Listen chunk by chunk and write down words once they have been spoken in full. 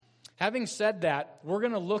Having said that, we're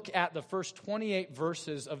going to look at the first 28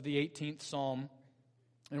 verses of the 18th Psalm,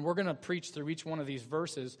 and we're going to preach through each one of these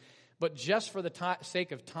verses. But just for the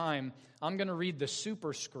sake of time, I'm going to read the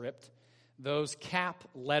superscript, those cap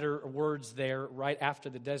letter words there right after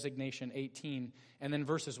the designation 18, and then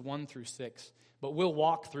verses 1 through 6. But we'll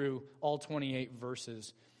walk through all 28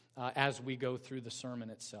 verses as we go through the sermon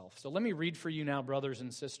itself. So let me read for you now, brothers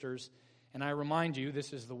and sisters. And I remind you,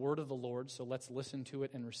 this is the word of the Lord, so let's listen to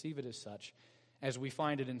it and receive it as such, as we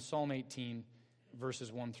find it in Psalm 18,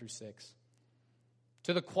 verses 1 through 6.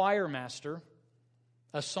 To the choir master,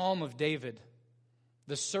 a psalm of David,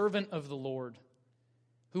 the servant of the Lord,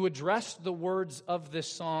 who addressed the words of this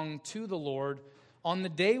song to the Lord on the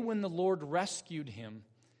day when the Lord rescued him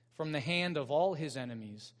from the hand of all his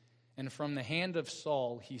enemies and from the hand of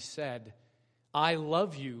Saul. He said, I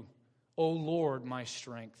love you, O Lord, my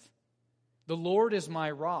strength. The Lord is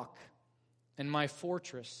my rock and my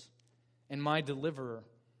fortress and my deliverer,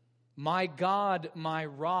 my God, my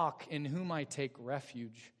rock in whom I take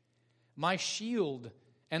refuge, my shield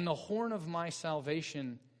and the horn of my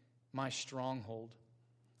salvation, my stronghold.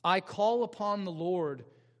 I call upon the Lord,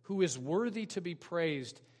 who is worthy to be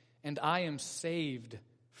praised, and I am saved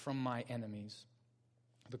from my enemies.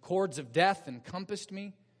 The cords of death encompassed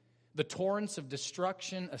me, the torrents of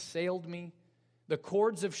destruction assailed me. The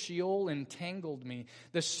cords of Sheol entangled me.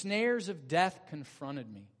 The snares of death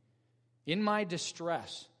confronted me. In my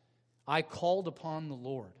distress, I called upon the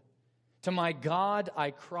Lord. To my God,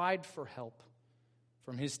 I cried for help.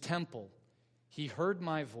 From his temple, he heard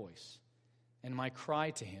my voice, and my cry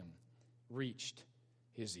to him reached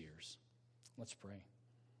his ears. Let's pray.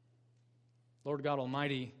 Lord God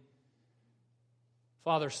Almighty,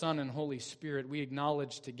 Father, Son, and Holy Spirit, we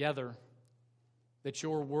acknowledge together that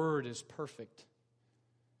your word is perfect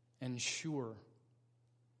and sure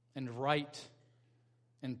and right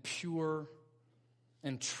and pure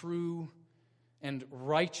and true and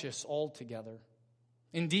righteous altogether.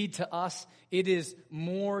 Indeed, to us, it is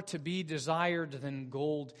more to be desired than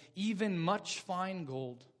gold, even much fine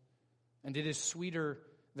gold, and it is sweeter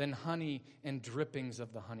than honey and drippings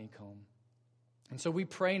of the honeycomb. And so we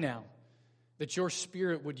pray now that your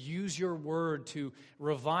Spirit would use your word to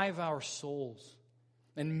revive our souls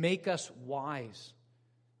and make us wise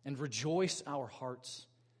and rejoice our hearts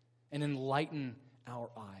and enlighten our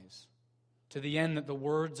eyes, to the end that the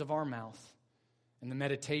words of our mouth and the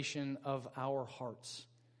meditation of our hearts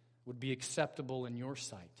would be acceptable in your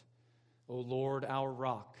sight, O Lord, our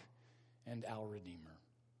rock and our Redeemer.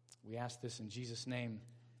 We ask this in Jesus' name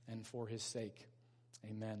and for his sake.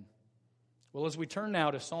 Amen. Well, as we turn now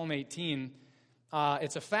to Psalm 18,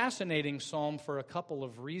 it's a fascinating psalm for a couple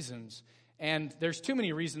of reasons. And there's too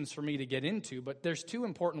many reasons for me to get into, but there's two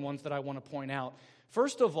important ones that I want to point out.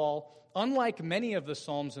 First of all, unlike many of the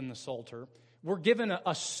Psalms in the Psalter, we're given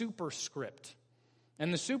a superscript.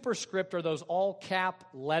 And the superscript are those all-cap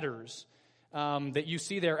letters that you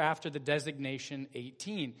see there after the designation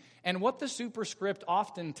 18. And what the superscript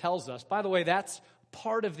often tells us, by the way, that's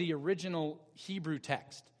part of the original Hebrew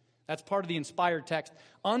text. That's part of the inspired text.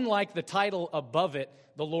 Unlike the title above it,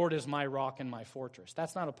 the Lord is my rock and my fortress.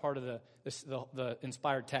 That's not a part of the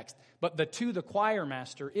inspired text. But the to the choir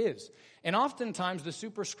master is. And oftentimes the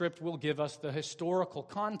superscript will give us the historical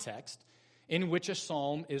context in which a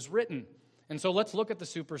psalm is written. And so let's look at the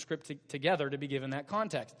superscript together to be given that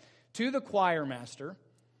context. To the choir master,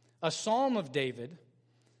 a psalm of David,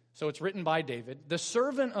 so it's written by David, the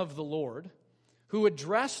servant of the Lord, who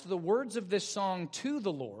addressed the words of this song to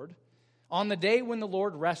the Lord on the day when the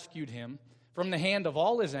Lord rescued him from the hand of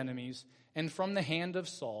all his enemies and from the hand of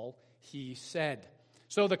Saul, he said.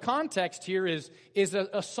 So the context here is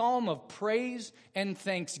a psalm of praise and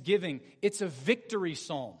thanksgiving. It's a victory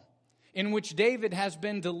psalm in which David has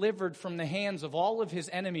been delivered from the hands of all of his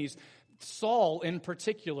enemies, Saul in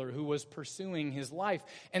particular, who was pursuing his life.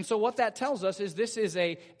 And so what that tells us is this is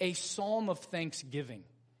a psalm of thanksgiving,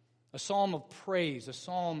 a psalm of praise, a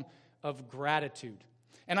psalm of gratitude.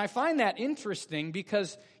 And I find that interesting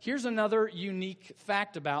because here's another unique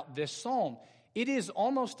fact about this psalm. It is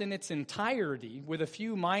almost in its entirety, with a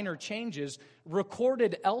few minor changes,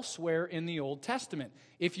 recorded elsewhere in the Old Testament.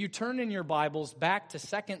 If you turn in your Bibles back to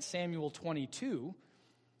 2 Samuel 22,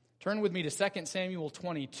 turn with me to 2 Samuel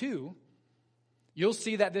 22, you'll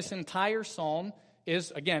see that this entire psalm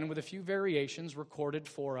is, again, with a few variations, recorded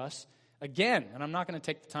for us again. And I'm not going to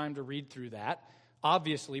take the time to read through that,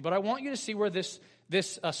 obviously, but I want you to see where this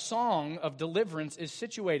song of deliverance is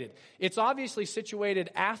situated. It's obviously situated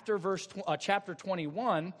after chapter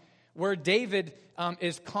 21, where David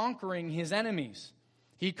is conquering his enemies.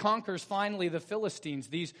 He conquers finally the Philistines,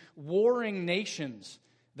 these warring nations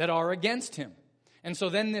that are against him. And so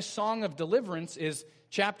then this song of deliverance is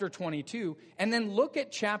chapter 22. And then look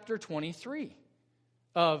at chapter 23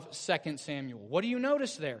 of 2 Samuel. What do you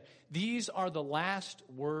notice there? These are the last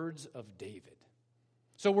words of David.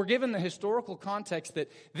 So we're given the historical context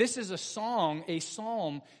that this is a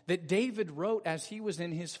psalm that David wrote as he was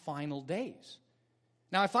in his final days.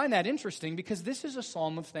 Now, I find that interesting because this is a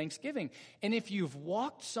psalm of thanksgiving. And if you've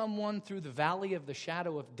walked someone through the valley of the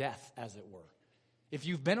shadow of death, as it were, if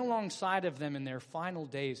you've been alongside of them in their final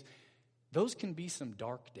days, those can be some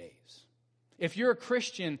dark days. If you're a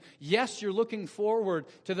Christian, yes, you're looking forward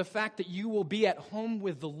to the fact that you will be at home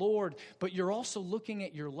with the Lord, but you're also looking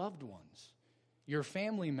at your loved ones, your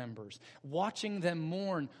family members, watching them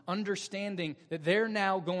mourn, understanding that they're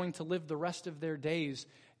now going to live the rest of their days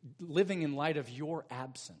living in light of your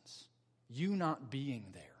absence, you not being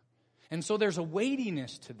there. And so there's a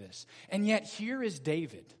weightiness to this. And yet here is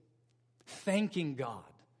David thanking God,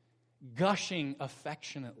 gushing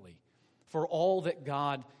affectionately for all that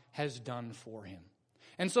God has done for him.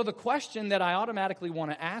 And so the question that I automatically want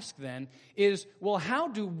to ask then is, well, how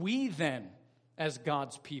do we then, as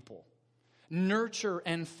God's people, nurture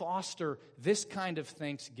and foster this kind of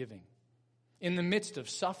thanksgiving? In the midst of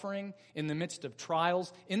suffering, in the midst of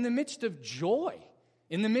trials, in the midst of joy,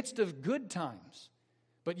 in the midst of good times,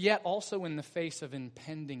 but yet also in the face of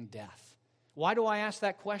impending death. Why do I ask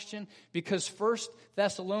that question? Because 1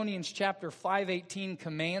 Thessalonians chapter 5:18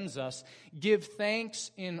 commands us, give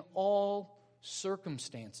thanks in all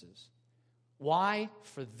circumstances. Why?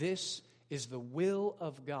 For this is the will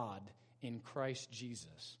of God in Christ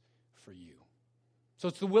Jesus for you. So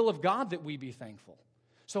it's the will of God that we be thankful.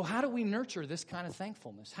 So how do we nurture this kind of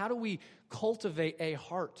thankfulness? How do we cultivate a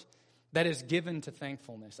heart that is given to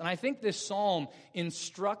thankfulness? And I think this psalm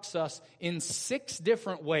instructs us in 6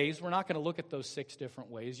 different ways. We're not going to look at those 6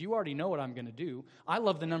 different ways. You already know what I'm going to do. I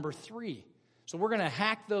love the number 3. So we're going to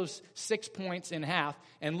hack those 6 points in half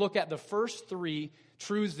and look at the first 3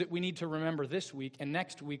 truths that we need to remember this week. And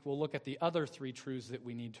next week we'll look at the other 3 truths that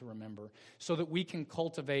we need to remember so that we can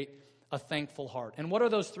cultivate a thankful heart. And what are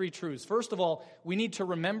those 3 truths? First of all, we need to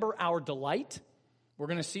remember our delight. We're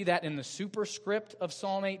going to see that in the superscript of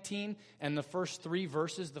Psalm 18 and the first 3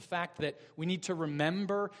 verses, the fact that we need to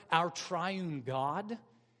remember our triune God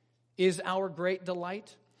is our great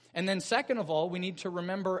delight. And then second of all, we need to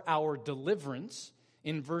remember our deliverance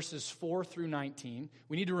in verses 4 through 19.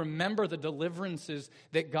 We need to remember the deliverances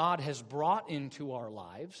that God has brought into our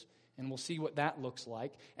lives. And we'll see what that looks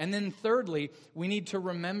like. And then thirdly, we need to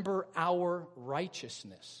remember our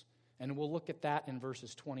righteousness. And we'll look at that in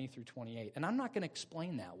verses 20 through 28. And I'm not going to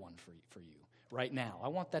explain that one for you right now. I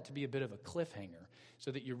want that to be a bit of a cliffhanger so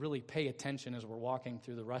that you really pay attention as we're walking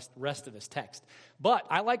through the rest of this text. But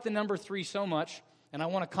I like the number 3 so much, and I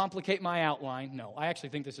want to complicate my outline. No, I actually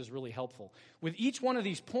think this is really helpful. With each one of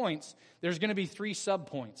these points, there's going to be 3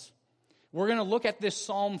 subpoints. We're going to look at this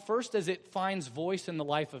psalm first as it finds voice in the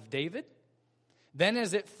life of David, then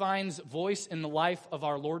as it finds voice in the life of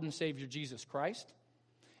our Lord and Savior Jesus Christ,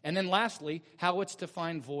 and then lastly, how it's to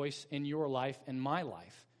find voice in your life and my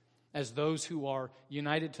life as those who are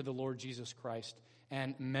united to the Lord Jesus Christ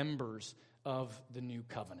and members of the new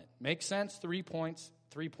covenant. Make sense? 3 points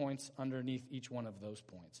underneath each one of those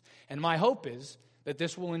points. And my hope is that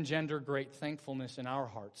this will engender great thankfulness in our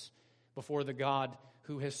hearts before the God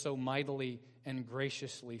who has so mightily and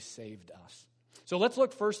graciously saved us. So let's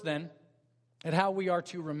look first then at how we are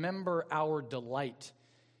to remember our delight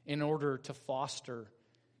in order to foster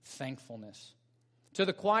thankfulness. To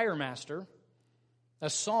the choir master, a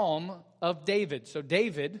psalm of David. So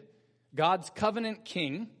David, God's covenant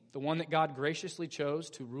king, the one that God graciously chose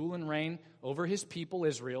to rule and reign over his people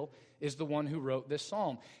Israel, is the one who wrote this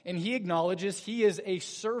psalm. And he acknowledges he is a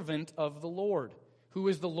servant of the Lord. Who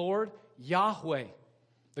is the Lord? Yahweh.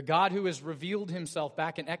 The God who has revealed himself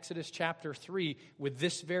back in Exodus chapter 3 with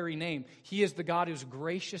this very name. He is the God who's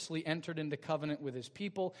graciously entered into covenant with his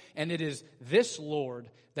people, and it is this Lord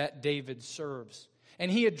that David serves. And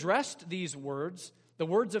he addressed these words, the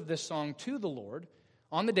words of this song, to the Lord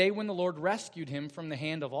on the day when the Lord rescued him from the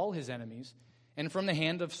hand of all his enemies and from the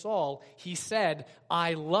hand of Saul. He said,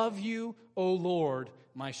 I love you, O Lord,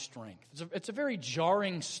 my strength. It's a very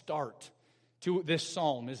jarring start to this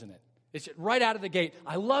psalm, isn't it? It's right out of the gate,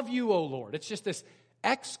 I love you, O Lord. It's just this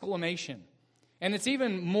exclamation. And it's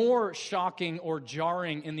even more shocking or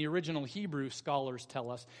jarring in the original Hebrew, scholars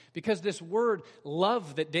tell us, because this word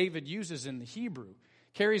love that David uses in the Hebrew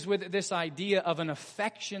carries with it this idea of an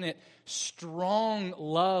affectionate, strong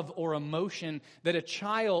love or emotion that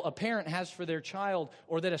a parent has for their child,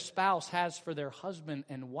 or that a spouse has for their husband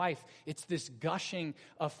and wife. It's this gushing,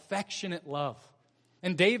 affectionate love.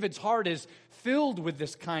 And David's heart is filled with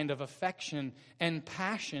this kind of affection and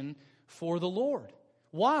passion for the Lord.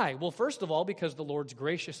 Why? Well, first of all, because the Lord's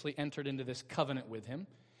graciously entered into this covenant with him,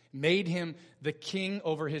 made him the king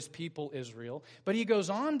over his people Israel. But he goes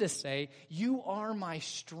on to say, you are my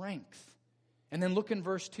strength. And then look in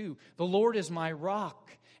verse 2. The Lord is my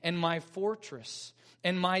rock and my fortress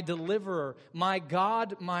and my deliverer, my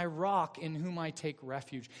God, my rock, in whom I take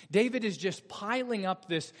refuge. David is just piling up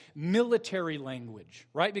this military language,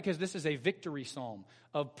 right? Because this is a victory psalm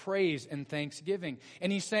of praise and thanksgiving.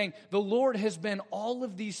 And he's saying, the Lord has been all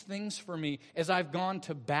of these things for me as I've gone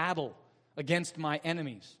to battle against my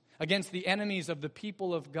enemies, against the enemies of the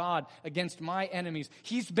people of God, against my enemies.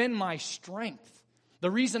 He's been my strength. The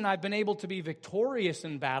reason I've been able to be victorious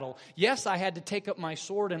in battle, yes, I had to take up my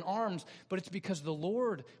sword and arms, but it's because the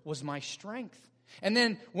Lord was my strength. And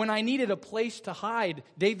then when I needed a place to hide,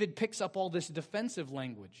 David picks up all this defensive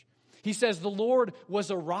language. He says, the Lord was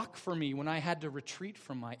a rock for me when I had to retreat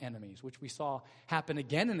from my enemies, which we saw happen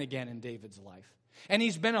again and again in David's life. And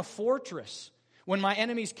he's been a fortress. When my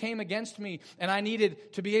enemies came against me and I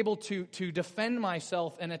needed to be able to defend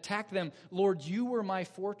myself and attack them, Lord, you were my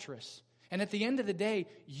fortress. And at the end of the day,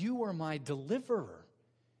 you are my deliverer.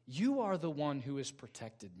 You are the one who has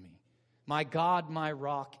protected me. My God, my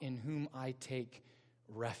rock, in whom I take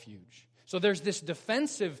refuge. So there's this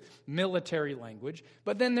defensive military language,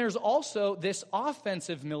 but then there's also this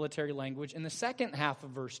offensive military language in the second half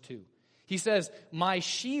of verse 2. He says, my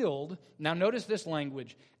shield, now notice this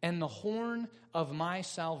language, and the horn of my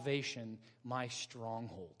salvation, my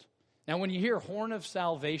stronghold. Now when you hear horn of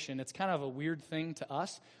salvation, it's kind of a weird thing to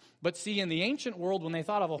us. But see, in the ancient world, when they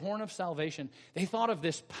thought of a horn of salvation, they thought of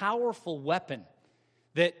this powerful weapon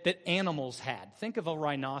that animals had. Think of a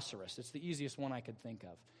rhinoceros. It's the easiest one I could think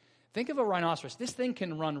of. Think of a rhinoceros. This thing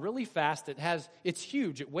can run really fast. It's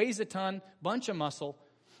huge. It weighs a ton, bunch of muscle.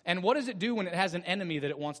 And what does it do when it has an enemy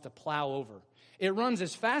that it wants to plow over? It runs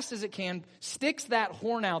as fast as it can, sticks that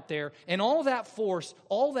horn out there, and all that force,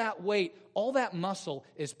 all that weight, all that muscle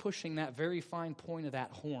is pushing that very fine point of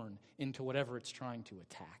that horn into whatever it's trying to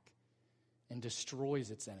attack and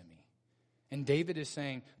destroys its enemy. And David is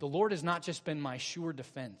saying, the Lord has not just been my sure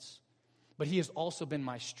defense, but he has also been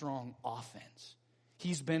my strong offense.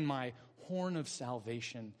 He's been my horn of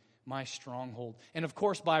salvation, my stronghold. And of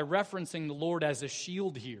course, by referencing the Lord as a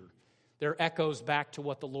shield here, there echoes back to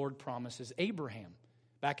what the Lord promises Abraham.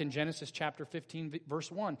 Back in Genesis chapter 15,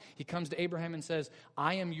 verse 1, he comes to Abraham and says,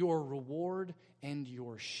 I am your reward and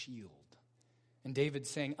your shield. And David's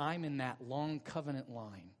saying, I'm in that long covenant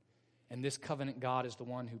line. And this covenant God is the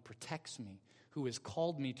one who protects me, who has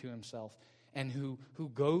called me to himself, and who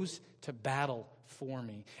goes to battle for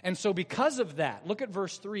me. And so because of that, look at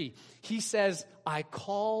verse 3. He says, I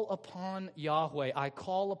call upon Yahweh, I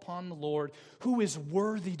call upon the Lord, who is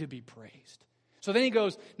worthy to be praised. So then he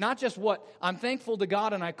goes, not just what, I'm thankful to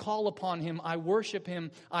God and I call upon him, I worship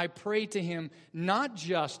him, I pray to him, not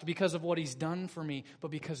just because of what he's done for me,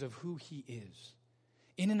 but because of who he is.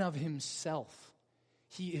 In and of himself,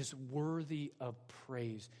 he is worthy of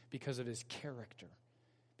praise because of his character,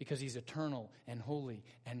 because he's eternal and holy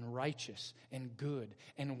and righteous and good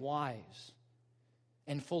and wise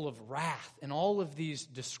and full of wrath and all of these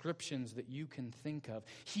descriptions that you can think of.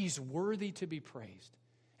 He's worthy to be praised.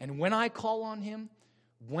 And when I call on him,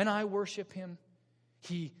 when I worship him,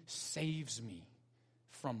 he saves me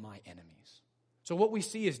from my enemies. So what we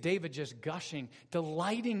see is David just gushing,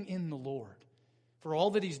 delighting in the Lord for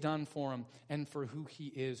all that he's done for him and for who he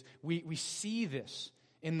is. We see this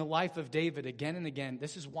in the life of David again and again.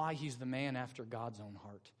 This is why he's the man after God's own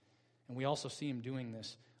heart. And we also see him doing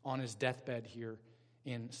this on his deathbed here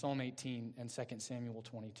in Psalm 18 and 2 Samuel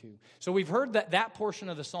 22. So we've heard that portion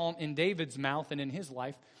of the psalm in David's mouth and in his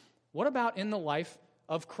life. What about in the life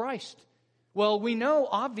of Christ? Well, we know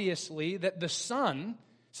obviously that the Son,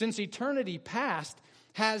 since eternity past,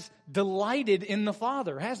 has delighted in the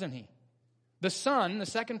Father, hasn't he? The Son, the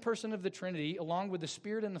second person of the Trinity, along with the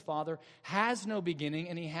Spirit and the Father, has no beginning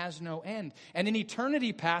and he has no end. And in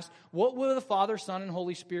eternity past, what were the Father, Son, and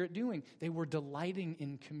Holy Spirit doing? They were delighting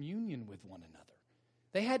in communion with one another.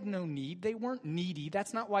 They had no need. They weren't needy.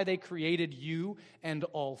 That's not why they created you and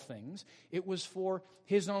all things. It was for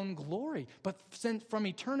his own glory. But since from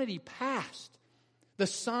eternity past, the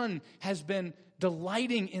Son has been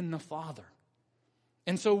delighting in the Father.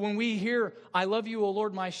 And so when we hear, I love you, O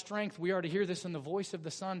Lord, my strength, we are to hear this in the voice of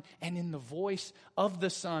the Son and in the voice of the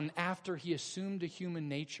Son after he assumed a human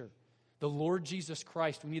nature. The Lord Jesus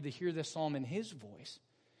Christ, we need to hear this psalm in his voice.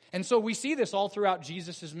 And so we see this all throughout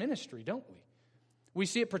Jesus' ministry, don't we? We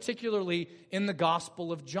see it particularly in the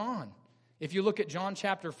Gospel of John. If you look at John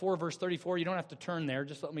chapter 4, verse 34, you don't have to turn there.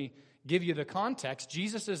 Just let me give you the context.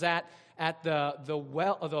 Jesus is at the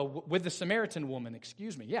well with the Samaritan woman,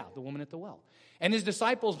 the woman at the well. And his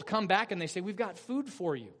disciples come back and they say, "We've got food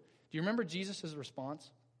for you." Do you remember Jesus'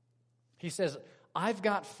 response? He says, "I've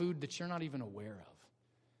got food that you're not even aware of."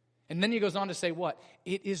 And then he goes on to say what?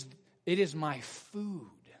 It is my food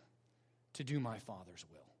to do my Father's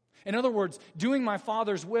will. In other words, doing my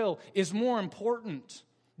Father's will is more important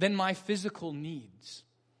than my physical needs.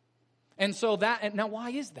 And so now why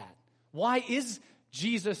is that? Why is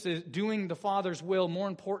Jesus doing the Father's will more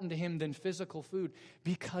important to him than physical food?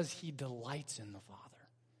 Because he delights in the Father.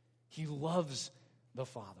 He loves the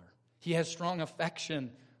Father. He has strong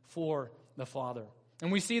affection for the Father.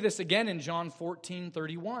 And we see this again in John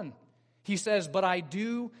 14:31. He says, "But I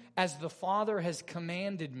do as the Father has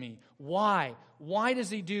commanded me." Why? Why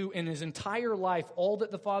does he do in his entire life all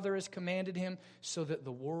that the Father has commanded him? So that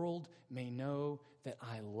the world may know that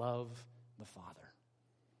I love the Father.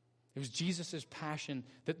 It was Jesus' passion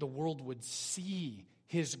that the world would see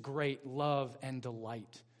his great love and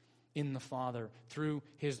delight in the Father through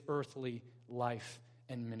his earthly life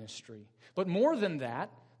and ministry. But more than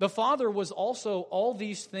that, the Father was also all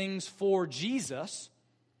these things for Jesus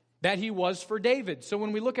that he was for David. So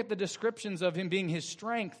when we look at the descriptions of him being his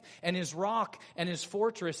strength and his rock and his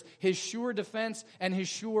fortress, his sure defense and his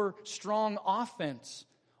sure strong offense,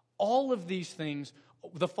 all of these things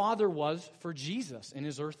the Father was for Jesus in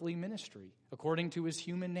his earthly ministry, according to his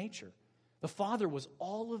human nature. The Father was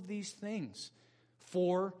all of these things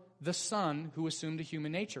for the Son who assumed a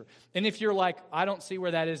human nature. And if you're like, "I don't see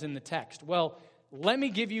where that is in the text," well, let me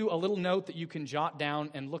give you a little note that you can jot down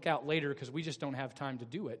and look out later because we just don't have time to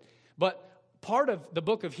do it. But part of the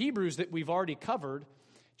book of Hebrews that we've already covered,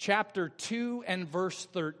 chapter 2 and verse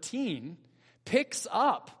 13, picks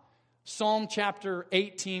up Psalm chapter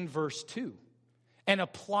 18, verse 2, and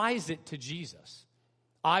applies it to Jesus.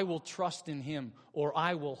 "I will trust in him," or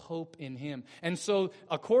 "I will hope in him." And so,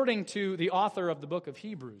 according to the author of the book of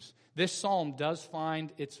Hebrews, this psalm does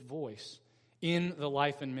find its voice in the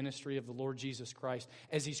life and ministry of the Lord Jesus Christ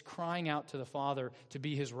as he's crying out to the Father to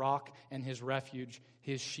be his rock and his refuge,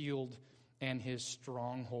 his shield and his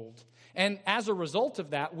stronghold. And as a result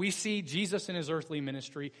of that, we see Jesus in his earthly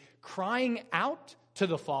ministry crying out to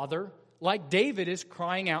the Father like David is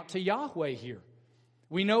crying out to Yahweh here.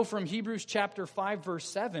 We know from Hebrews chapter 5, verse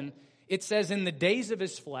 7, it says, "In the days of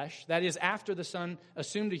his flesh," that is after the Son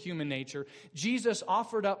assumed a human nature, "Jesus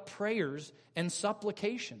offered up prayers and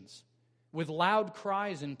supplications with loud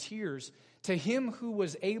cries and tears to him who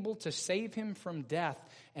was able to save him from death,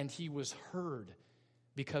 and he was heard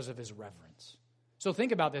because of his reverence." So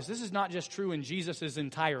think about this. This is not just true in Jesus'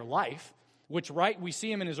 entire life, which we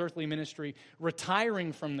see him in his earthly ministry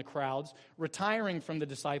retiring from the crowds, retiring from the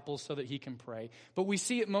disciples so that he can pray. But we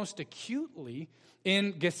see it most acutely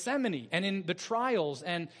in Gethsemane and in the trials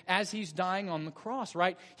and as he's dying on the cross,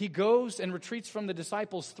 right? He goes and retreats from the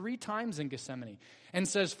disciples 3 times in Gethsemane and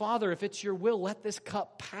says, "Father, if it's your will, let this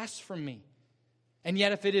cup pass from me. And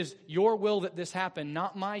yet if it is your will that this happen,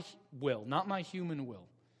 not my will, not my human will,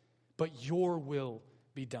 but your will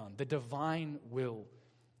be done. The divine will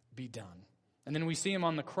be done." And then we see him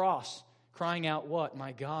on the cross crying out what?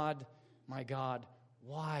 My God,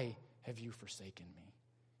 why have you forsaken me?"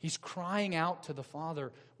 He's crying out to the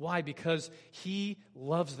Father. Why? Because he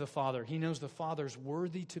loves the Father. He knows the Father's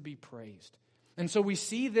worthy to be praised. And so we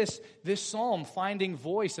see this psalm finding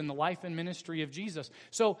voice in the life and ministry of Jesus.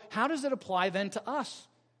 So how does it apply then to us?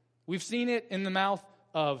 We've seen it in the mouth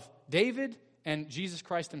of David and Jesus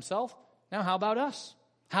Christ himself. Now how about us?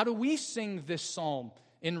 How do we sing this psalm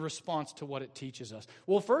in response to what it teaches us?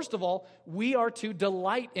 Well, first of all, we are to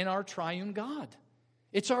delight in our triune God.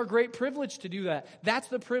 It's our great privilege to do that. That's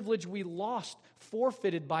the privilege we lost,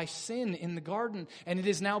 forfeited by sin in the garden, and it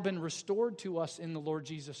has now been restored to us in the Lord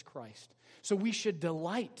Jesus Christ. So we should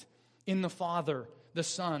delight in the Father, the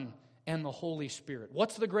Son, and the Holy Spirit.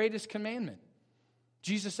 What's the greatest commandment?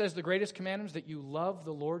 Jesus says the greatest commandment is that you love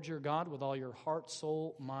the Lord your God with all your heart,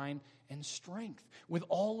 soul, mind, and strength. With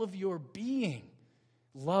all of your being,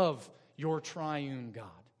 love your triune God.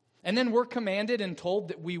 And then we're commanded and told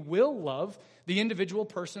that we will love the individual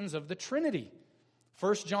persons of the Trinity.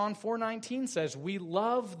 1 John 4:19 says, "We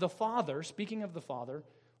love the Father," speaking of the Father.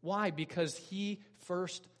 Why? Because he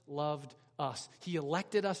first loved us. He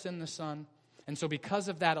elected us in the Son. And so because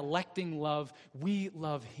of that electing love, we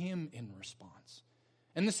love him in response.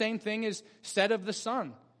 And the same thing is said of the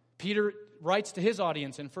Son. Peter writes to his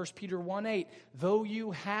audience in 1 Peter 1:8, "Though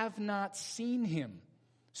you have not seen him,"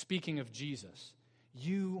 speaking of Jesus,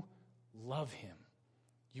 "you love him."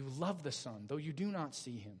 You love the Son, though you do not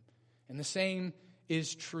see him. And the same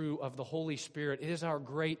is true of the Holy Spirit. It is our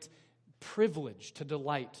great privilege to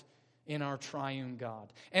delight in our triune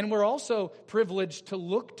God. And we're also privileged to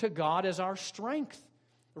look to God as our strength,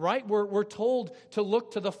 right? We're told to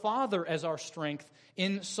look to the Father as our strength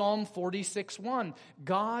in Psalm 46:1.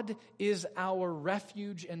 God is our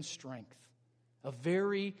refuge and strength, a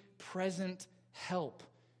very present help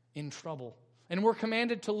in trouble. And we're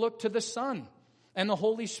commanded to look to the Son and the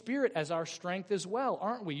Holy Spirit as our strength as well,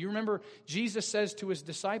 aren't we? You remember Jesus says to his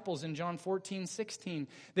disciples in John 14:16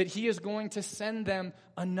 that he is going to send them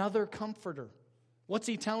another comforter. What's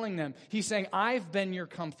he telling them? He's saying, I've been your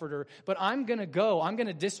comforter, but I'm going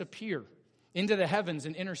to disappear into the heavens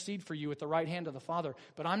and intercede for you at the right hand of the Father,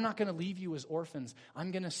 but I'm not going to leave you as orphans.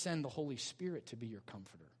 I'm going to send the Holy Spirit to be your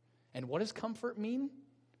comforter. And what does comfort mean?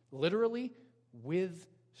 Literally, with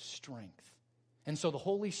strength. And so the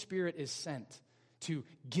Holy Spirit is sent to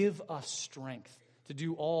give us strength to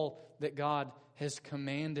do all that God has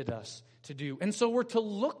commanded us to do. And so we're to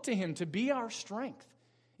look to him to be our strength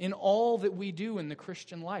in all that we do in the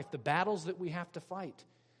Christian life, the battles that we have to fight,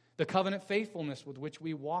 the covenant faithfulness with which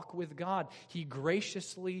we walk with God. He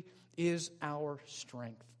graciously is our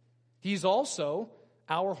strength. He's also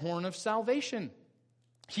our horn of salvation.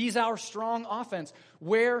 He's our strong offense.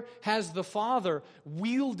 Where has the Father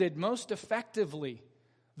wielded most effectively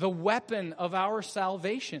the weapon of our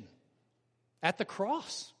salvation? At the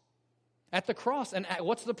cross. At the cross. And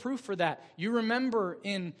what's the proof for that? You remember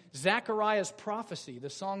in Zechariah's prophecy, the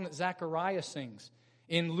song that Zechariah sings,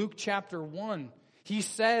 in Luke chapter 1, he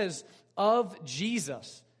says of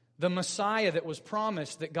Jesus, the Messiah that was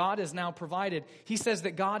promised, that God has now provided, he says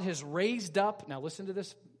that God has raised up, now listen to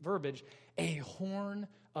this verbiage, a horn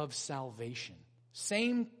of salvation.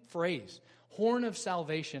 Same phrase, horn of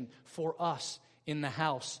salvation for us in the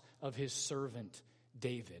house of his servant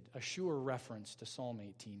David. A sure reference to Psalm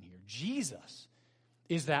 18 here. Jesus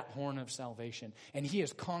is that horn of salvation, and he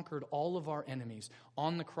has conquered all of our enemies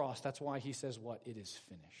on the cross. That's why he says what? It is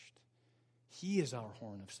finished. He is our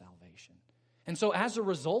horn of salvation. And so as a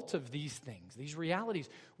result of these things, these realities,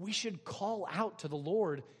 we should call out to the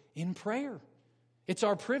Lord in prayer. It's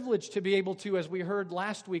our privilege to be able to, as we heard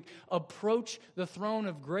last week, approach the throne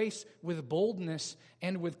of grace with boldness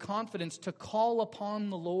and with confidence to call upon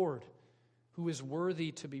the Lord who is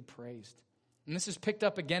worthy to be praised. And this is picked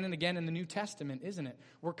up again and again in the New Testament, isn't it?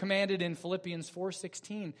 We're commanded in Philippians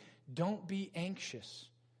 4:16, don't be anxious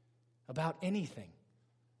about anything,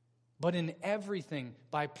 but in everything,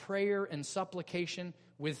 by prayer and supplication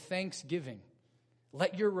with thanksgiving,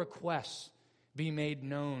 let your requests be made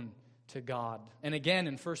known to God. And again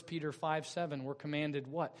in 1 Peter 5:7, we're commanded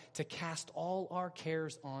what? To cast all our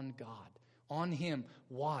cares on God, on him.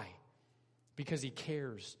 Why? Because he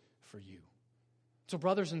cares for you. So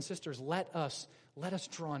brothers and sisters, let us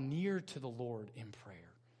draw near to the Lord in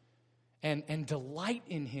prayer and delight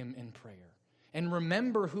in him in prayer and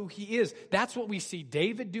remember who he is. That's what we see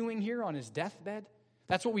David doing here on his deathbed.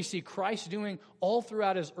 That's what we see Christ doing all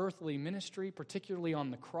throughout his earthly ministry, particularly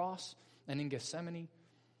on the cross and in Gethsemane.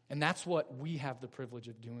 And that's what we have the privilege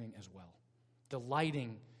of doing as well,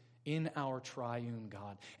 delighting in our triune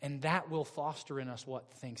God. And that will foster in us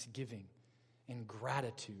what? Thanksgiving and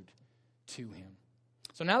gratitude to him.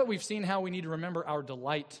 So now that we've seen how we need to remember our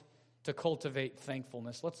delight to cultivate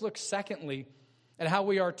thankfulness, let's look secondly at how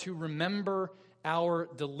we are to remember our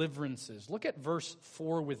deliverances. Look at verse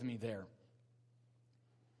 4 with me there.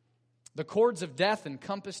 The cords of death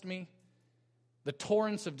encompassed me. The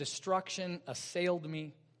torrents of destruction assailed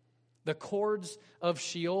me. The cords of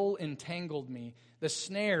Sheol entangled me. The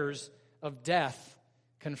snares of death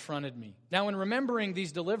confronted me. Now, in remembering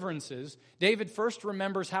these deliverances, David first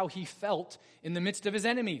remembers how he felt in the midst of his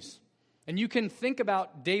enemies. And you can think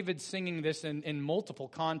about David singing this in multiple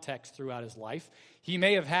contexts throughout his life. He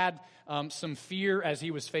may have had some fear as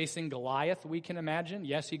he was facing Goliath, we can imagine.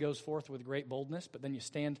 Yes, he goes forth with great boldness, but then you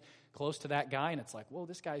stand close to that guy and it's like, whoa,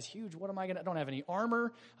 this guy's huge. What am I going to, I don't have any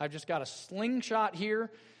armor. I've just got a slingshot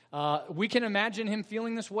here. We can imagine him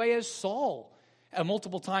feeling this way as Saul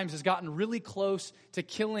multiple times has gotten really close to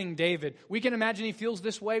killing David. We can imagine he feels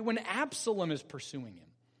this way when Absalom is pursuing him.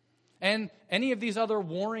 And any of these other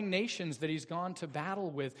warring nations that he's gone to battle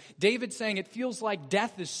with. David saying, it feels like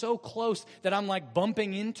death is so close that I'm like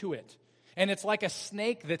bumping into it. And it's like a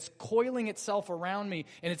snake that's coiling itself around me,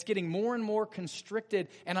 and it's getting more and more constricted,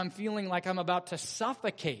 and I'm feeling like I'm about to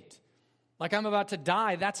suffocate, like I'm about to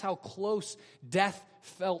die. That's how close death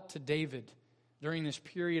felt to David during this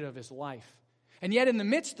period of his life. And yet in the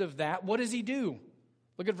midst of that, what does he do?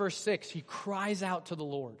 Look at verse 6. He cries out to the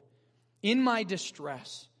Lord, in my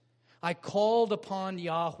distress, I called upon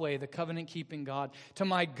Yahweh, the covenant-keeping God. To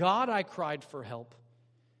my God I cried for help.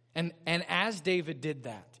 And as David did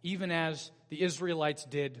that, even as the Israelites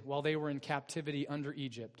did while they were in captivity under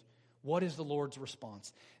Egypt, what is the Lord's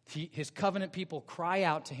response? His covenant people cry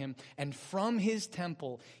out to him, and from his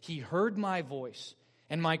temple he heard my voice,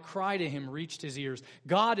 and my cry to him reached his ears.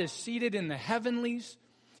 God is seated in the heavenlies.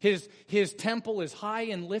 His temple is high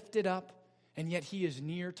and lifted up, and yet he is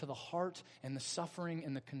near to the heart and the suffering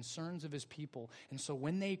and the concerns of his people. And so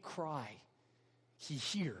when they cry, he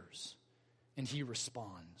hears and he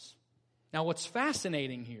responds. Now, what's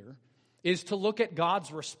fascinating here is to look at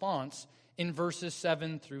God's response in verses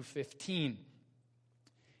 7 through 15.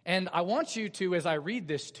 And I want you to, as I read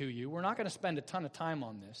this to you, we're not going to spend a ton of time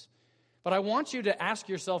on this, but I want you to ask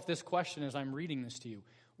yourself this question as I'm reading this to you.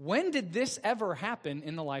 When did this ever happen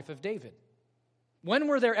in the life of David? When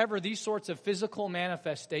were there ever these sorts of physical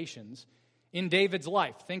manifestations in David's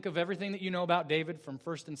life? Think of everything that you know about David from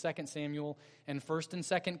 1st and 2nd Samuel and 1st and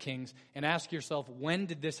 2nd Kings, and ask yourself, when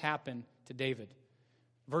did this happen to David?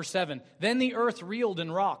 Verse 7, then the earth reeled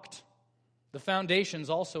and rocked. The foundations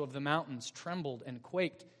also of the mountains trembled and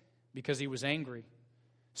quaked because he was angry.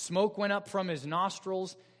 Smoke went up from his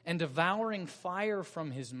nostrils and devouring fire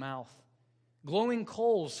from his mouth. Glowing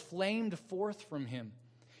coals flamed forth from him.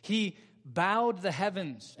 He bowed the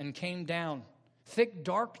heavens and came down. Thick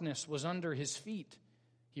darkness was under his feet.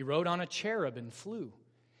 He rode on a cherub and flew.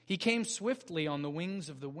 He came swiftly on the wings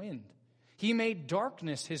of the wind. He made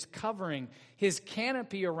darkness his covering, his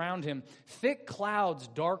canopy around him, thick clouds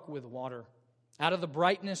dark with water. Out of the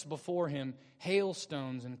brightness before him,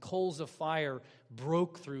 hailstones and coals of fire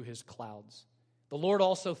broke through his clouds. The Lord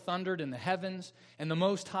also thundered in the heavens, and the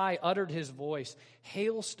Most High uttered his voice,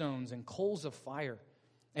 hailstones and coals of fire.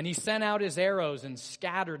 And he sent out his arrows and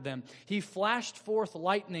scattered them. He flashed forth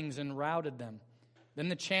lightnings and routed them. Then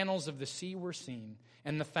the channels of the sea were seen,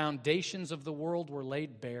 and the foundations of the world were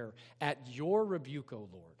laid bare at your rebuke, O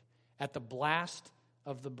Lord, at the blast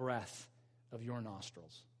of the breath of your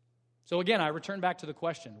nostrils. So again, I return back to the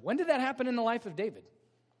question, when did that happen in the life of David?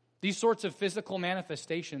 These sorts of physical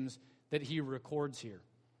manifestations that he records here.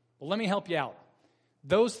 Well, let me help you out.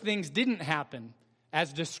 Those things didn't happen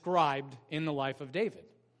as described in the life of David,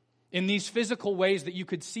 in these physical ways that you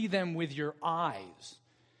could see them with your eyes.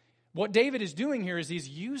 What David is doing here is he's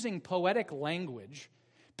using poetic language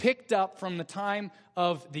picked up from the time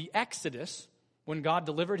of the Exodus, when God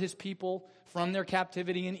delivered his people from their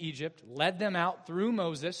captivity in Egypt, led them out through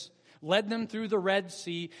Moses, led them through the Red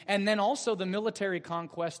Sea, and then also the military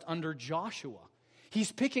conquest under Joshua.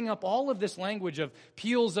 He's picking up all of this language of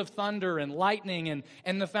peals of thunder and lightning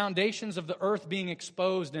and the foundations of the earth being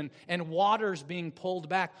exposed and waters being pulled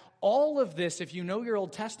back. All of this, if you know your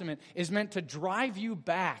Old Testament, is meant to drive you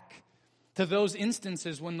back to those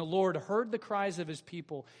instances when the Lord heard the cries of his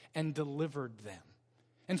people and delivered them.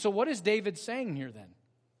 And so what is David saying here then?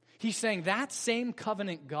 He's saying that same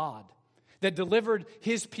covenant God that delivered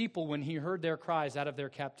his people when he heard their cries out of their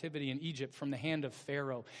captivity in Egypt from the hand of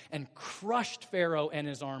Pharaoh and crushed Pharaoh and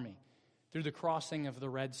his army through the crossing of the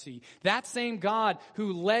Red Sea. That same God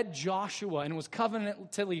who led Joshua and was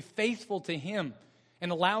covenantally faithful to him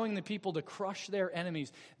and allowing the people to crush their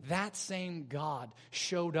enemies, that same God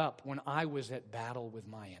showed up when I was at battle with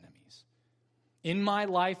my enemies. In my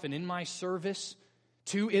life and in my service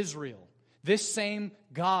to Israel, this same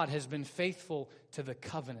God has been faithful to the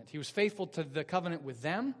covenant. He was faithful to the covenant with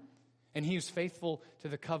them, and he was faithful to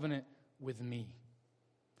the covenant with me.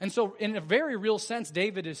 And so in a very real sense,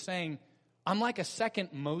 David is saying, I'm like a second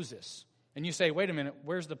Moses. And you say, wait a minute,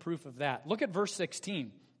 where's the proof of that? Look at verse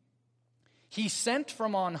 16. He sent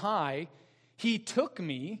from on high, he took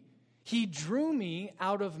me, he drew me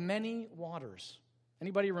out of many waters.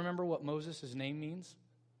 Anybody remember what Moses' name means?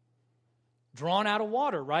 Drawn out of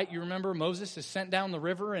water, right? You remember Moses is sent down the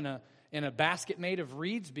river in a basket made of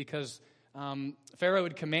reeds because Pharaoh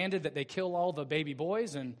had commanded that they kill all the baby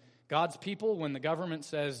boys, and God's people, when the government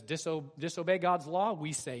says disobey God's law,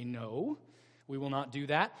 we say no, we will not do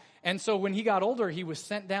that. And so when he got older, he was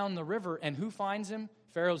sent down the river, and who finds him?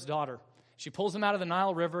 Pharaoh's daughter. She pulls him out of the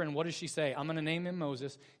Nile River, and what does she say? I'm going to name him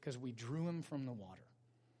Moses because we drew him from the water.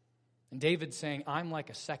 And David's saying, I'm like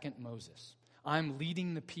a second Moses. I'm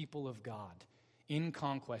leading the people of God in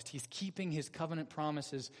conquest. He's keeping his covenant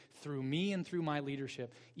promises through me and through my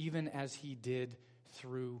leadership, even as he did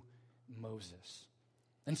through Moses.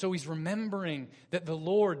 And so he's remembering that the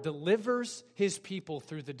Lord delivers his people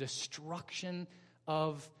through the destruction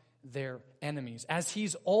of their enemies, as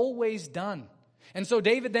he's always done. And so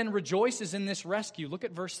David then rejoices in this rescue. Look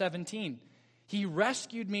at verse 17. He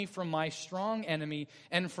rescued me from my strong enemy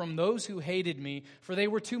and from those who hated me, for they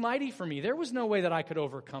were too mighty for me. There was no way that I could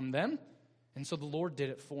overcome them, and so the Lord did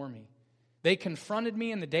it for me. They confronted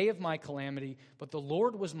me in the day of my calamity, but the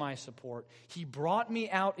Lord was my support. He brought me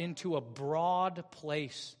out into a broad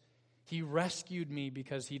place. He rescued me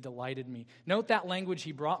because he delighted me. Note that language,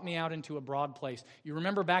 he brought me out into a broad place. You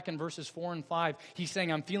remember back in verses 4 and 5, he's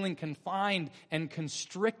saying, I'm feeling confined and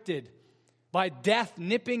constricted by death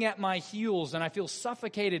nipping at my heels, and I feel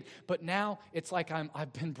suffocated. But now it's like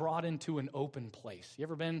I've been brought into an open place. You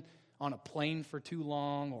ever been on a plane for too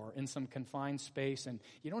long or in some confined space and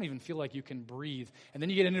you don't even feel like you can breathe? And then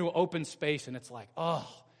you get into an open space and it's like, oh,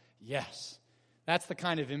 yes. That's the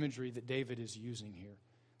kind of imagery that David is using here.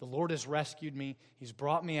 The Lord has rescued me. He's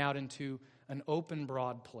brought me out into an open,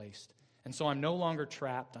 broad place. And so I'm no longer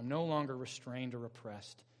trapped. I'm no longer restrained or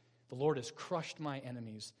oppressed. The Lord has crushed my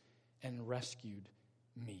enemies and rescued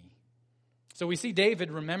me. So we see David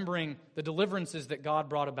remembering the deliverances that God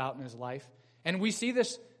brought about in his life. And we see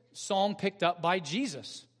this psalm picked up by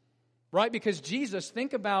Jesus, right? Because Jesus,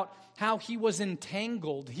 think about how he was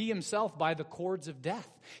entangled, he himself, by the cords of death.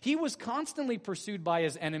 He was constantly pursued by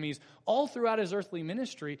his enemies all throughout his earthly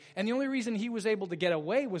ministry. And the only reason he was able to get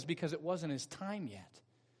away was because it wasn't his time yet.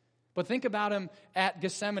 But think about him at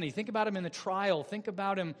Gethsemane. Think about him in the trial. Think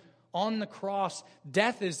about him on the cross.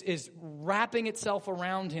 Death is wrapping itself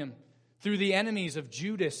around him through the enemies of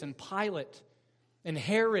Judas and Pilate and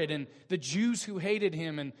Herod and the Jews who hated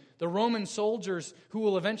him and the Roman soldiers who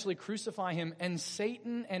will eventually crucify him and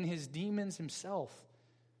Satan and his demons himself.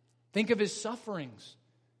 Think of his sufferings.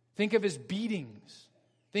 Think of his beatings.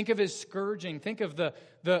 Think of his scourging. Think of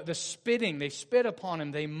the spitting. They spit upon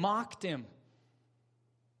him. They mocked him.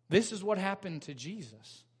 This is what happened to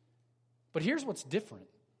Jesus. But here's what's different.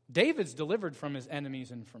 David's delivered from his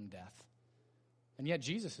enemies and from death. And yet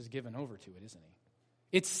Jesus is given over to it, isn't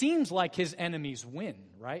he? It seems like his enemies win,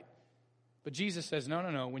 right? But Jesus says,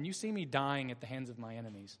 no. When you see me dying at the hands of my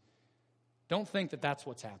enemies, don't think that that's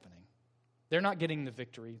what's happening. They're not getting the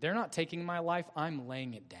victory. They're not taking my life. I'm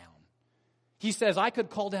laying it down. He says, I could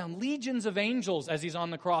call down legions of angels as he's on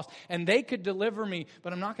the cross, and they could deliver me,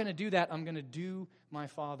 but I'm not going to do that. I'm going to do my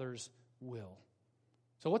Father's will.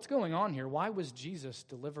 So what's going on here? Why was Jesus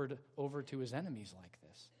delivered over to his enemies like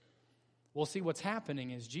this? Well, see, what's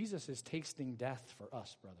happening is Jesus is tasting death for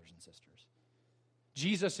us, brothers and sisters.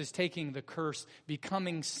 Jesus is taking the curse,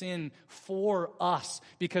 becoming sin for us,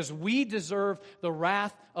 because we deserve the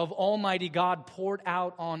wrath of Almighty God poured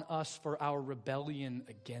out on us for our rebellion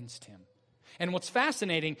against him. And what's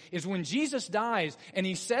fascinating is when Jesus dies and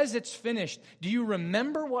he says it's finished, do you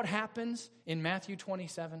remember what happens in Matthew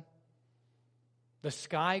 27? The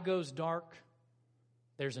sky goes dark.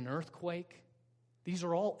 There's an earthquake. These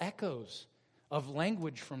are all echoes of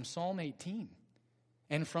language from Psalm 18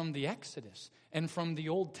 and from the Exodus and from the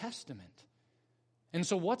Old Testament. And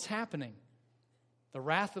so what's happening? The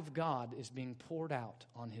wrath of God is being poured out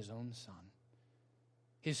on his own Son.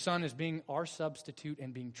 His Son is being our substitute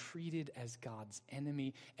and being treated as God's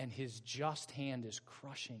enemy, and his just hand is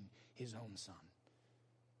crushing his own Son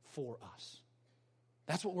for us.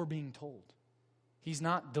 That's what we're being told. He's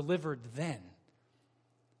not delivered then.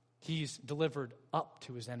 He's delivered up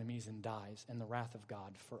to his enemies and dies in the wrath of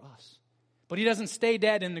God for us. But he doesn't stay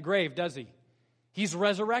dead in the grave, does he? He's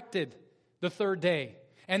resurrected the third day.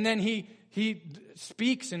 And then he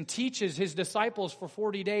speaks and teaches his disciples for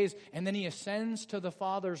 40 days. And then he ascends to the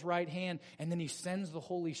Father's right hand. And then he sends the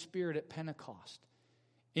Holy Spirit at Pentecost,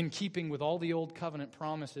 in keeping with all the old covenant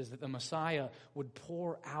promises that the Messiah would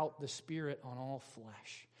pour out the Spirit on all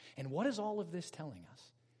flesh. And what is all of this telling us?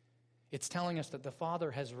 It's telling us that the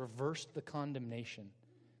Father has reversed the condemnation,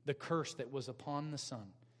 the curse that was upon the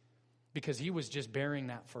Son, because he was just bearing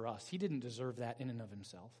that for us. He didn't deserve that in and of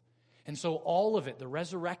himself. And so all of it, the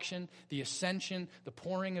resurrection, the ascension, the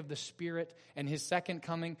pouring of the Spirit, and his second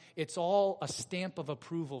coming, it's all a stamp of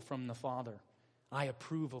approval from the Father. I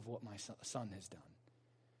approve of what my Son has done.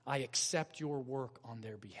 I accept your work on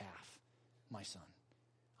their behalf, my Son.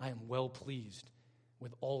 I am well pleased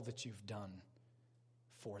with all that you've done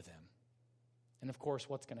for them. And of course,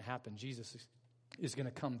 what's going to happen? Jesus is going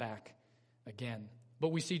to come back again. But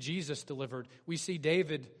we see Jesus delivered. We see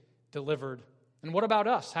David delivered. And what about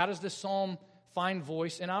us? How does this psalm find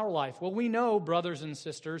voice in our life? Well, we know, brothers and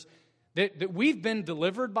sisters, that we've been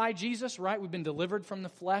delivered by Jesus, right? We've been delivered from the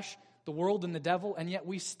flesh, the world, and the devil, and yet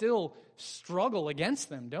we still struggle against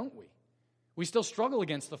them, don't we? We still struggle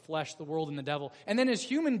against the flesh, the world, and the devil. And then as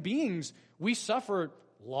human beings, we suffer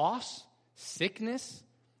loss, sickness,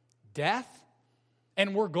 death.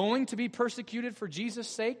 And we're going to be persecuted for Jesus'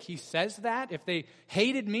 sake. He says that. If they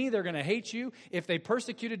hated me, they're going to hate you. If they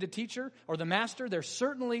persecuted the teacher or the master, they're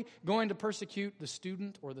certainly going to persecute the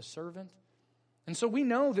student or the servant. And so we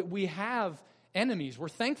know that we have enemies. We're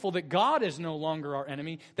thankful that God is no longer our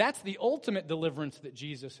enemy. That's the ultimate deliverance that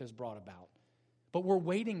Jesus has brought about. But we're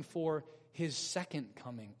waiting for his second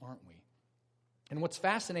coming, aren't we? And what's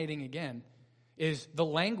fascinating, again, is the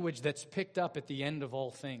language that's picked up at the end of all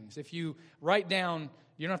things. If you write down,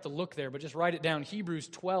 you don't have to look there, but just write it down, Hebrews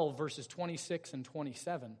 12, verses 26 and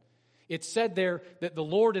 27. It said there that the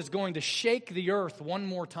Lord is going to shake the earth one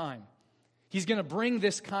more time. He's going to bring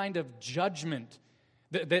this kind of judgment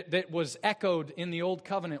that was echoed in the Old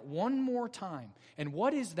Covenant one more time. And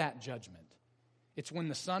what is that judgment? It's when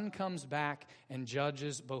the Son comes back and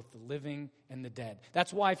judges both the living and the dead.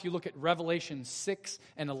 That's why if you look at Revelation 6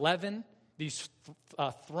 and 11, these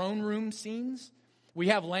throne room scenes, we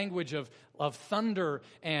have language of thunder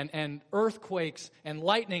and earthquakes and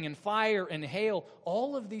lightning and fire and hail.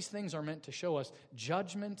 All of these things are meant to show us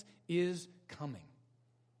judgment is coming.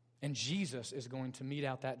 And Jesus is going to mete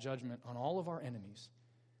out that judgment on all of our enemies.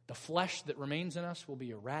 The flesh that remains in us will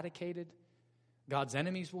be eradicated. God's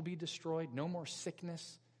enemies will be destroyed. No more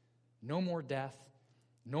sickness, no more death,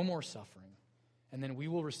 no more suffering. And then we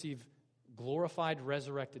will receive glorified,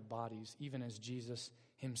 resurrected bodies, even as Jesus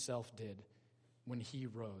himself did when he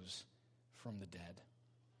rose from the dead.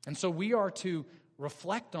 And so we are to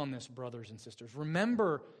reflect on this, brothers and sisters.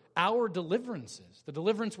 Remember our deliverances, the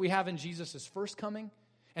deliverance we have in Jesus' first coming,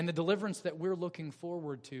 and the deliverance that we're looking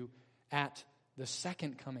forward to at the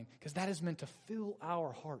second coming, because that is meant to fill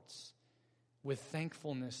our hearts with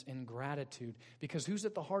thankfulness and gratitude. Because who's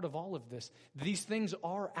at the heart of all of this? These things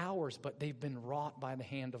are ours, but they've been wrought by the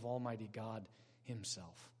hand of Almighty God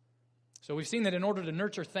himself. So we've seen that in order to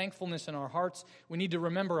nurture thankfulness in our hearts, we need to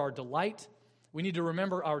remember our delight. We need to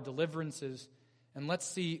remember our deliverances. And let's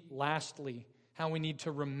see, lastly, how we need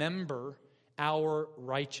to remember our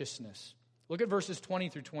righteousness. Look at verses 20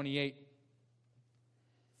 through 28.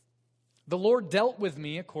 The Lord dealt with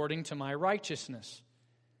me according to my righteousness.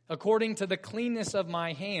 According to the cleanness of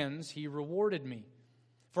my hands, he rewarded me.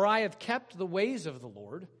 For I have kept the ways of the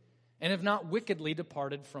Lord, and have not wickedly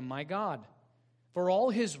departed from my God. For all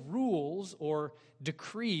his rules or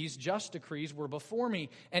decrees, just decrees, were before me,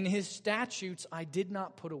 and his statutes I did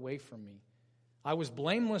not put away from me. I was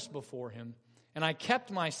blameless before him, and I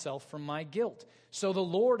kept myself from my guilt. So the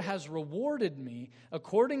Lord has rewarded me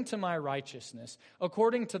according to my righteousness,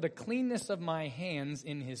 according to the cleanness of my hands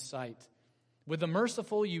in his sight. With the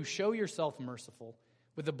merciful you show yourself merciful.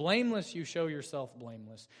 With the blameless you show yourself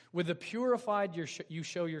blameless. With the purified you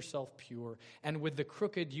show yourself pure. And with the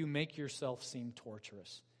crooked you make yourself seem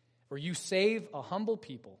torturous. For you save a humble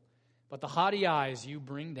people, but the haughty eyes you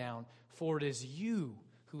bring down. For it is you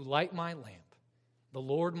who light my lamp. The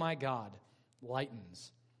Lord my God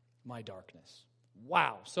lightens my darkness.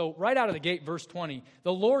 Wow. So right out of the gate, verse 20,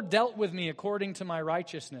 the Lord dealt with me according to my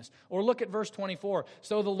righteousness. Or look at verse 24.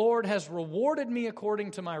 So the Lord has rewarded me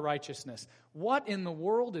according to my righteousness. What in the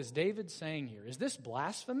world is David saying here? Is this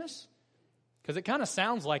blasphemous? Because it kind of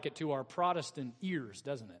sounds like it to our Protestant ears,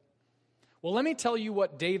 doesn't it? Well, let me tell you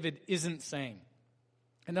what David isn't saying.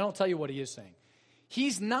 And then I'll tell you what he is saying.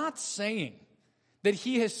 He's not saying that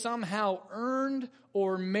he has somehow earned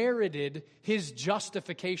or merited his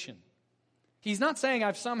justification. He's not saying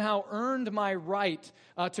I've somehow earned my right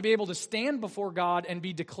to be able to stand before God and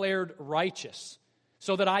be declared righteous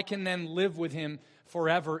so that I can then live with him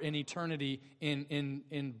forever in eternity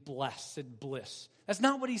in blessed bliss. That's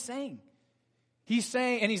not what he's saying. He's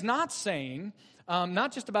saying, and he's not saying,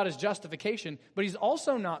 not just about his justification, but he's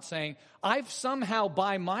also not saying, I've somehow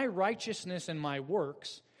by my righteousness and my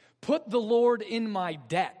works put the Lord in my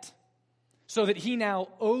debt so that he now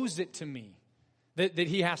owes it to me, that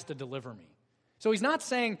he has to deliver me. So he's not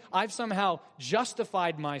saying I've somehow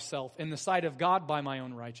justified myself in the sight of God by my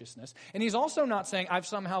own righteousness. And he's also not saying I've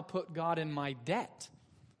somehow put God in my debt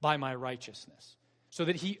by my righteousness so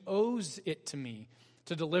that he owes it to me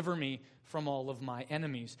to deliver me from all of my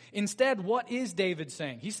enemies. Instead, what is David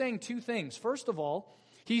saying? He's saying two things. First of all,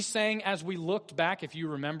 he's saying, as we looked back, if you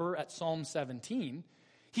remember, at Psalm 17,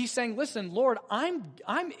 he's saying, listen, Lord, I'm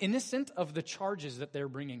innocent of the charges that they're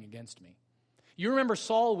bringing against me. You remember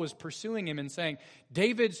Saul was pursuing him and saying,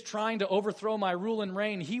 David's trying to overthrow my rule and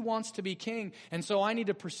reign. He wants to be king, and so I need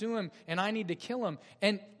to pursue him, and I need to kill him.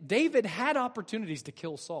 And David had opportunities to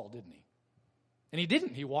kill Saul, didn't he? And he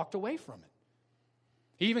didn't. He walked away from it.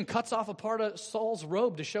 He even cuts off a part of Saul's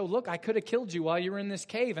robe to show, look, I could have killed you while you were in this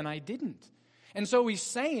cave, and I didn't. And so he's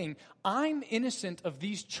saying, I'm innocent of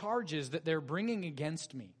these charges that they're bringing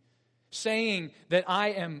against me. saying that I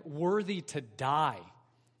am worthy to die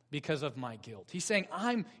because of my guilt. He's saying,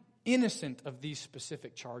 I'm innocent of these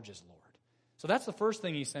specific charges, Lord. So that's the first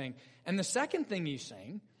thing he's saying. And the second thing he's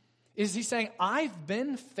saying is I've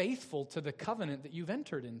been faithful to the covenant that you've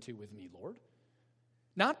entered into with me, Lord.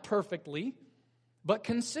 Not perfectly, but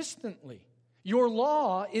consistently. Your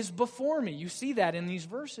law is before me. You see that in these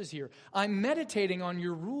verses here. I'm meditating on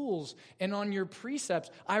your rules and on your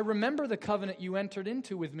precepts. I remember the covenant you entered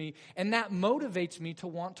into with me, and that motivates me to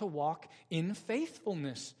want to walk in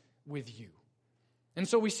faithfulness with you. And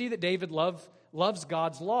so we see that David loves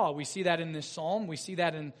God's law. We see that in this psalm. We see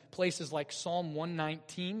that in places like Psalm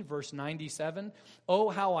 119, verse 97. Oh,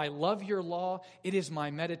 how I love your law. It is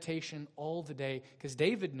my meditation all the day. Because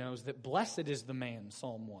David knows that blessed is the man,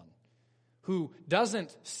 Psalm 1, who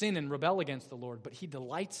doesn't sin and rebel against the Lord, but he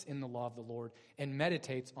delights in the law of the Lord and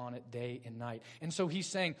meditates on it day and night. And so he's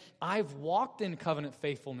saying, I've walked in covenant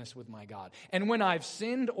faithfulness with my God. And when I've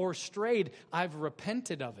sinned or strayed, I've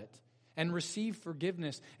repented of it and received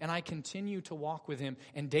forgiveness, and I continue to walk with him.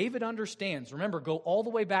 And David understands. Remember, go all the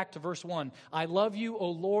way back to verse 1. I love you, O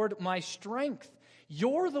Lord, my strength.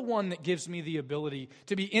 You're the one that gives me the ability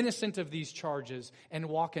to be innocent of these charges and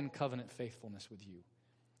walk in covenant faithfulness with you.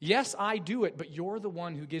 Yes, I do it, but you're the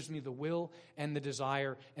one who gives me the will and the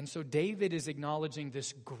desire. And so David is acknowledging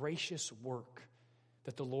this gracious work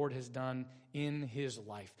that the Lord has done in his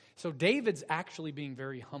life. So David's actually being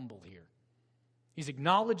very humble here. He's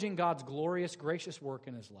acknowledging God's glorious, gracious work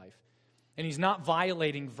in his life. And he's not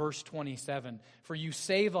violating verse 27. For you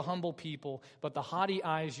save a humble people, but the haughty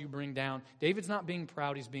eyes you bring down. David's not being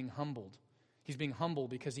proud, he's being humbled. He's being humble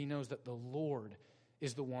because he knows that the Lord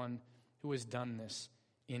is the one who has done this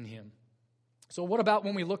in him. So what about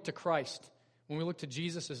when we look to Christ? When we look to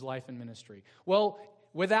Jesus' life and ministry? Well,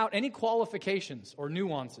 without any qualifications or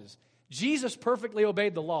nuances, Jesus perfectly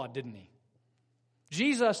obeyed the law, didn't he?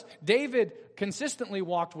 David consistently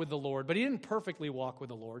walked with the Lord, but he didn't perfectly walk with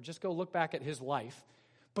the Lord. Just go look back at his life.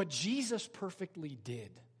 But Jesus perfectly did.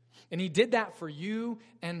 And he did that for you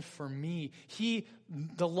and for me. He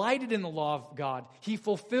delighted in the law of God. He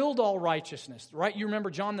fulfilled all righteousness, right? You remember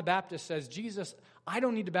John the Baptist says, Jesus, I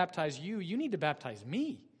don't need to baptize you. You need to baptize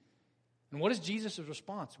me. And what is Jesus'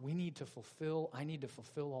 response? I need to fulfill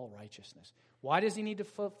all righteousness. Why does he need to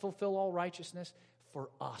fulfill all righteousness? For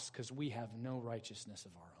us, because we have no righteousness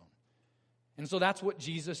of our own. And so that's what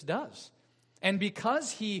Jesus does. And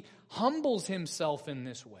because he humbles himself in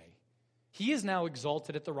this way, he is now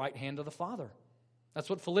exalted at the right hand of the Father. That's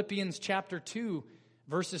what Philippians chapter 2,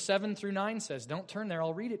 verses 7 through 9 says. Don't turn there,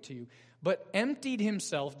 I'll read it to you. But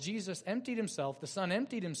Jesus emptied himself, the Son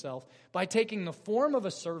emptied himself by taking the form of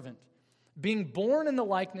a servant, being born in the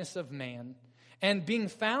likeness of man, and being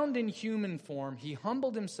found in human form, he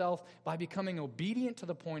humbled himself by becoming obedient to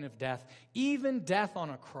the point of death, even death on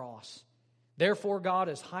a cross. Therefore, God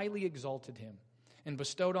has highly exalted him and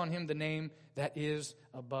bestowed on him the name that is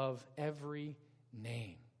above every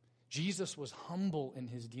name. Jesus was humble in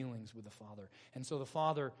his dealings with the Father. And so the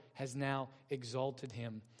Father has now exalted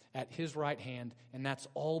him at his right hand, and that's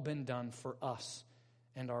all been done for us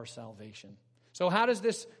and our salvation. So how does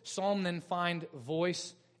this psalm then find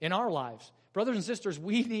voice in our lives? Brothers and sisters,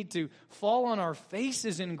 we need to fall on our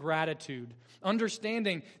faces in gratitude,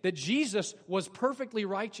 understanding that Jesus was perfectly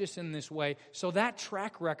righteous in this way, so that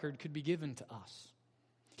track record could be given to us.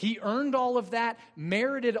 He earned all of that,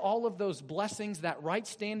 merited all of those blessings, that right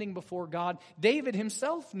standing before God. David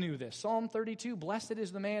himself knew this. Psalm 32, blessed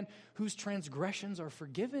is the man whose transgressions are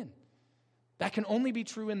forgiven. That can only be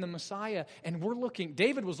true in the Messiah. And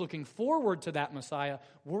David was looking forward to that Messiah.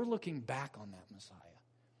 We're looking back on that Messiah.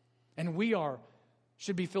 And we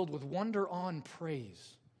should be filled with wonder, awe, and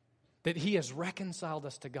praise that he has reconciled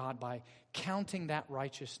us to God by counting that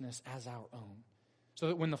righteousness as our own. So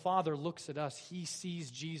that when the Father looks at us, he sees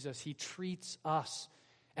Jesus. He treats us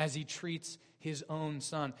as he treats his own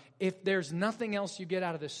Son. If there's nothing else you get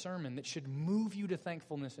out of this sermon that should move you to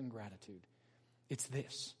thankfulness and gratitude, it's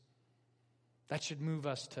this. That should move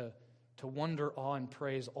us to wonder, awe, and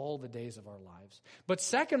praise all the days of our lives. But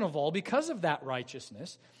second of all, because of that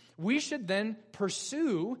righteousness, we should then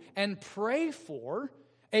pursue and pray for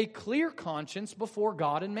a clear conscience before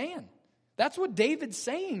God and man. That's what David's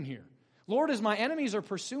saying here. Lord, as my enemies are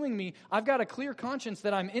pursuing me, I've got a clear conscience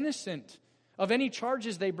that I'm innocent of any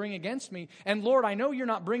charges they bring against me. And Lord, I know you're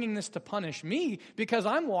not bringing this to punish me because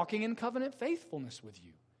I'm walking in covenant faithfulness with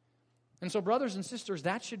you. And so, brothers and sisters,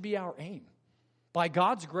 that should be our aim. By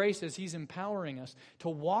God's grace, as he's empowering us to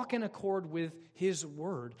walk in accord with his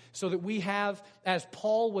word, so that we have, as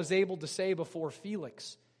Paul was able to say before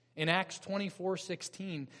Felix, In Acts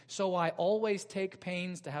 24:16, so I always take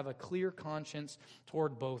pains to have a clear conscience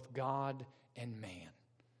toward both God and man.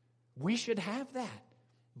 We should have that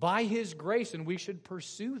by His grace, and we should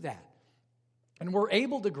pursue that. And we're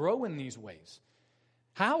able to grow in these ways.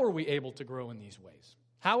 How are we able to grow in these ways?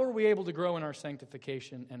 How are we able to grow in our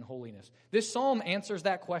sanctification and holiness? This psalm answers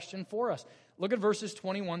that question for us. Look at verses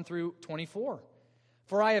 21 through 24.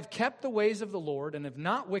 For I have kept the ways of the Lord and have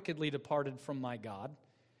not wickedly departed from my God.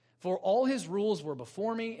 For all His rules were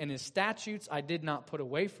before me, and His statutes I did not put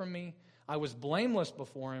away from me. I was blameless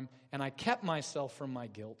before Him, and I kept myself from my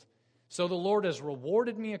guilt. So the Lord has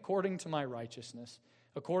rewarded me according to my righteousness,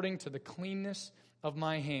 according to the cleanness of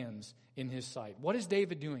my hands in His sight. What is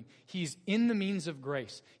David doing? He's in the means of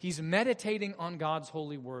grace. He's meditating on God's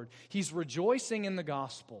holy word. He's rejoicing in the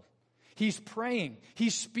gospel. He's praying.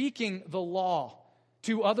 He's speaking the law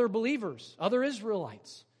to other believers, other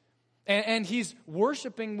Israelites. And he's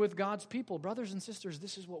worshiping with God's people. Brothers and sisters,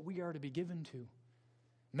 this is what we are to be given to.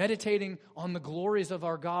 Meditating on the glories of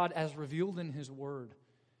our God as revealed in His word.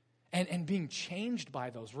 And being changed by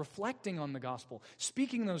those, reflecting on the gospel,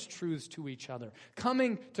 speaking those truths to each other,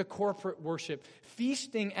 coming to corporate worship,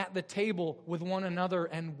 feasting at the table with one another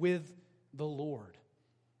and with the Lord.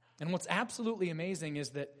 And what's absolutely amazing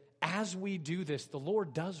is that as we do this, the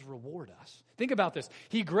Lord does reward us. Think about this.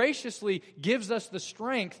 He graciously gives us the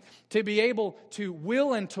strength to be able to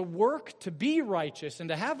will and to work to be righteous and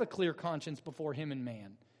to have a clear conscience before Him and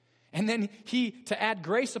man. And then He, to add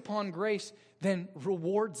grace upon grace, then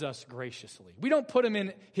rewards us graciously. We don't put Him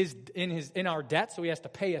in our debt so He has to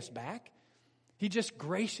pay us back. He just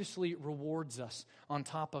graciously rewards us on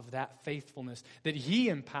top of that faithfulness that He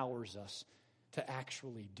empowers us to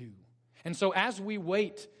actually do. And so as we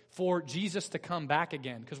wait for Jesus to come back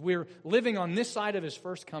again, because we're living on this side of His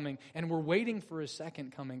first coming and we're waiting for His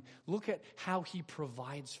second coming, look at how He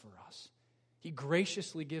provides for us. He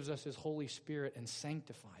graciously gives us His Holy Spirit and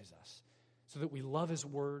sanctifies us so that we love His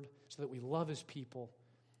word, so that we love His people,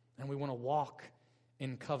 and we want to walk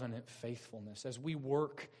in covenant faithfulness as we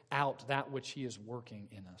work out that which He is working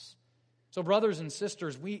in us. So brothers and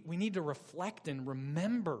sisters, we need to reflect and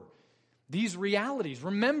remember these realities,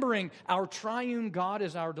 remembering our triune God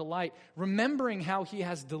is our delight, remembering how He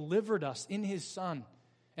has delivered us in His Son,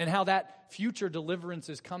 and how that future deliverance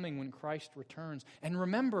is coming when Christ returns. And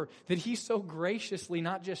remember that He so graciously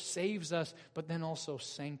not just saves us, but then also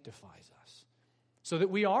sanctifies us, so that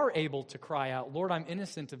we are able to cry out, Lord, I'm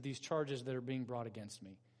innocent of these charges that are being brought against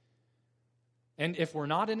me. And if we're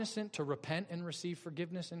not innocent, to repent and receive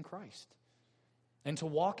forgiveness in Christ, and to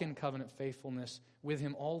walk in covenant faithfulness with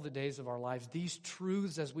Him all the days of our lives. These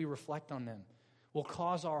truths, as we reflect on them, will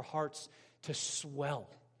cause our hearts to swell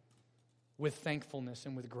with thankfulness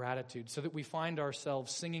and with gratitude, so that we find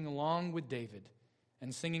ourselves singing along with David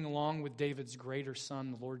and singing along with David's greater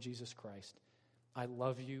son, the Lord Jesus Christ. I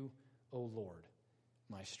love you, O Lord,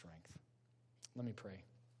 my strength. Let me pray.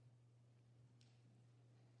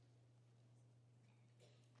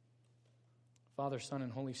 Father, Son,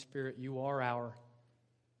 and Holy Spirit, You are our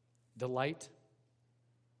delight.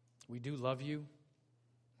 We do love You.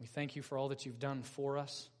 We thank You for all that You've done for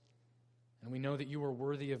us. And we know that You are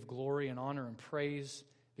worthy of glory and honor and praise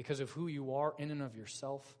because of who You are in and of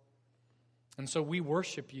Yourself. And so we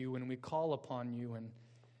worship You and we call upon You,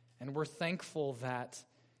 and we're thankful that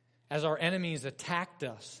as our enemies attacked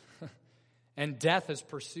us and death has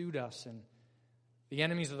pursued us and the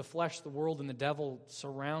enemies of the flesh, the world, and the devil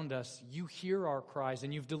surround us, You hear our cries,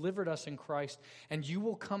 and You've delivered us in Christ, and You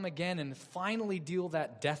will come again and finally deal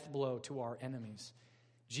that death blow to our enemies,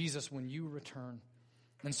 Jesus, when You return.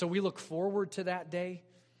 And so we look forward to that day,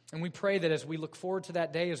 and we pray that as we look forward to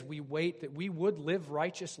that day, as we wait, that we would live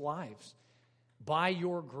righteous lives by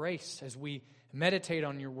Your grace as we meditate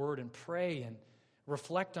on Your word and pray and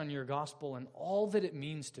reflect on Your gospel and all that it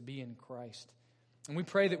means to be in Christ. And we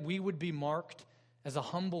pray that we would be marked as a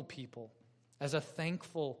humble people, as a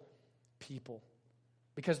thankful people,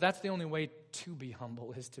 because that's the only way to be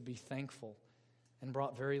humble, is to be thankful and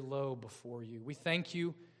brought very low before You. We thank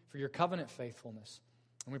You for Your covenant faithfulness,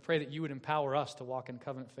 and we pray that You would empower us to walk in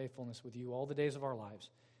covenant faithfulness with You all the days of our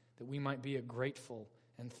lives, that we might be a grateful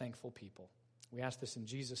and thankful people. We ask this in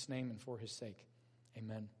Jesus' name and for His sake.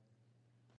 Amen.